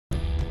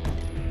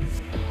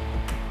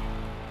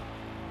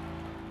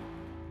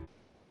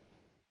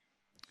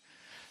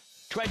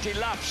20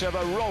 laps of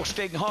a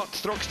roasting hot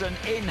Thruxton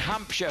in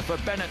Hampshire for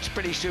Bennetts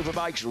British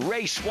Superbikes.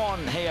 Race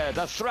 1 here,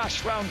 the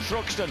thrash round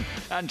Thruxton,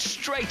 and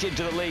straight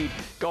into the lead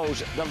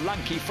goes the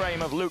lanky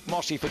frame of Luke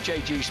Mossey for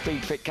JG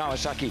Speedfit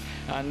Kawasaki,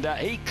 and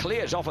he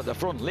clears off at the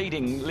front,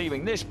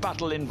 leaving this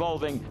battle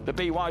involving the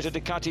Be-Wiser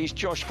Ducatis,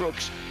 Josh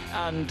Brooks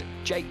and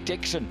Jake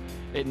Dixon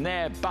in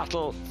their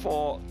battle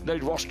for the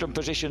rostrum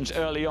positions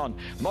early on.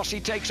 Mossey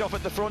takes off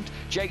at the front,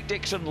 Jake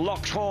Dixon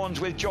locks horns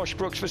with Josh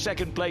Brooks for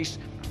second place.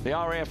 The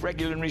RAF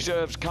regular and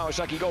reserves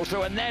Kawasaki goes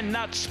through, and then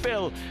that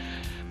spill.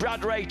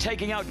 Brad Ray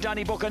taking out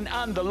Danny Buchan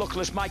and the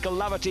luckless Michael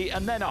Laverty,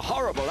 and then a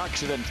horrible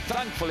accident.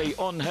 Thankfully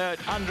unhurt,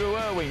 Andrew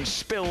Irwin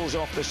spills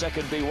off the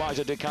second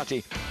Be-Wiser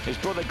Ducati. His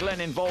brother Glenn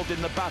involved in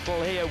the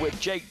battle here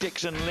with Jake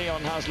Dixon,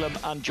 Leon Haslam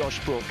and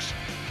Josh Brooks.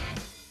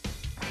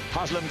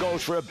 Haslam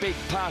goes for a big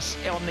pass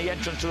on the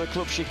entrance to the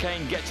club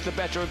chicane, gets the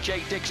better of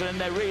Jake Dixon, and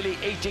they're really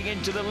eating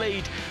into the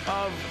lead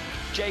of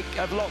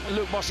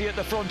Luke Mossey at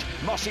the front.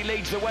 Mossey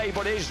leads the way,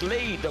 but his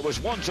lead that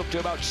was once up to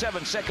about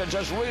 7 seconds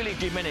has really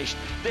diminished.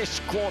 This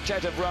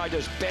quartet of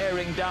riders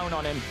bearing down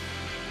on him.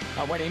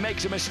 And when he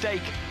makes a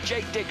mistake,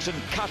 Jake Dixon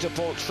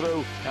catapults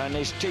through, and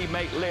his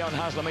teammate Leon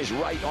Haslam is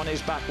right on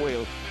his back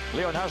wheel.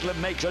 Leon Haslam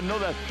makes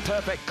another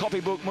perfect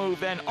copybook move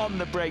then on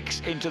the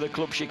brakes into the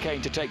club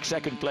chicane to take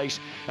second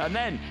place. And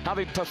then,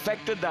 having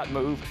perfected that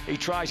move, he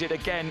tries it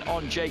again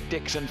on Jake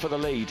Dixon for the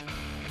lead.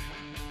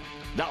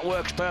 That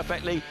works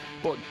perfectly,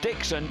 but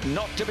Dixon,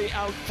 not to be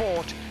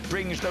outfought,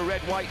 brings the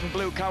red, white and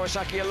blue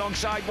Kawasaki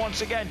alongside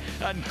once again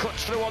and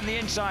cuts through on the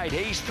inside.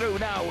 He's through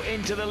now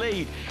into the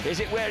lead. Is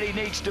it where he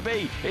needs to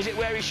be? Is it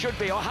where he should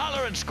be?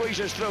 O'Halloran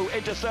squeezes through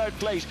into third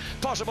place.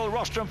 Possible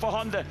rostrum for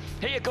Honda.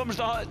 Here comes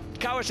the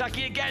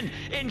Kawasaki again.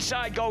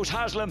 Inside goes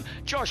Haslam.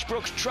 Josh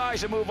Brooks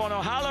tries to move on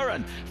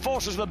O'Halloran,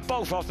 forces them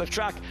both off the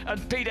track,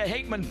 and Peter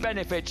Hickman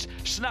benefits,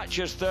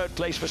 snatches third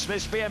place for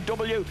Smith's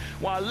BMW,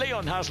 while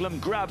Leon Haslam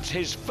grabs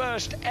his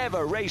first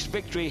ever race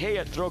victory here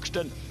at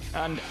Thruxton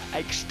and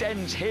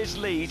extends his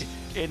lead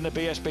in the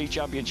BSB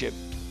Championship.